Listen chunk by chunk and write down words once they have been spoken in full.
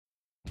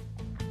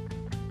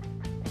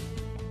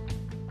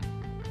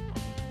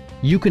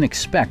You can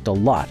expect a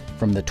lot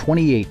from the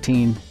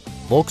 2018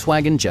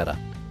 Volkswagen Jetta.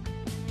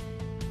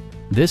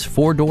 This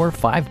four-door,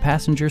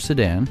 five-passenger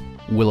sedan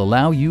will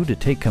allow you to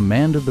take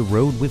command of the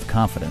road with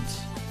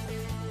confidence.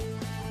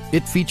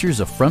 It features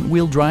a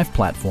front-wheel drive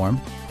platform,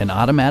 an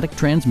automatic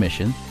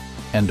transmission,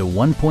 and a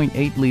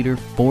 1.8-liter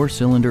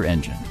four-cylinder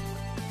engine.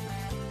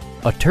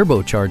 A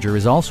turbocharger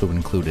is also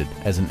included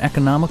as an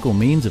economical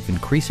means of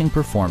increasing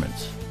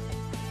performance.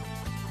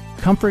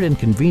 Comfort and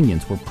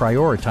convenience were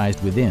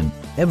prioritized within,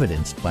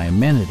 evidenced by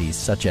amenities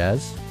such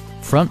as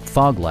front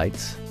fog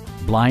lights,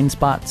 blind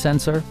spot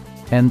sensor,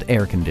 and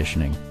air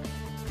conditioning.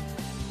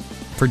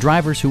 For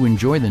drivers who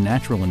enjoy the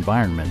natural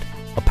environment,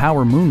 a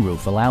power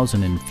moonroof allows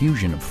an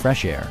infusion of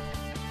fresh air.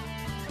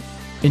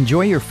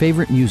 Enjoy your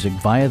favorite music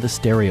via the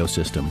stereo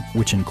system,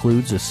 which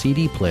includes a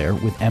CD player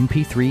with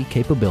MP3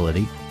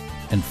 capability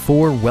and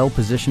 4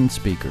 well-positioned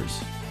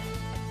speakers.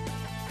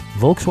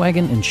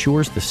 Volkswagen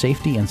ensures the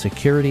safety and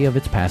security of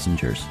its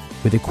passengers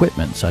with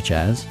equipment such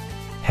as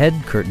head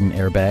curtain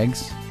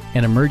airbags,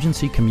 an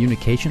emergency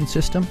communication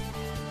system,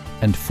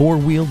 and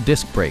 4-wheel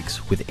disc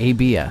brakes with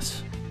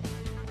ABS.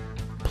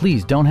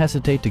 Please don't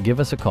hesitate to give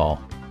us a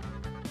call.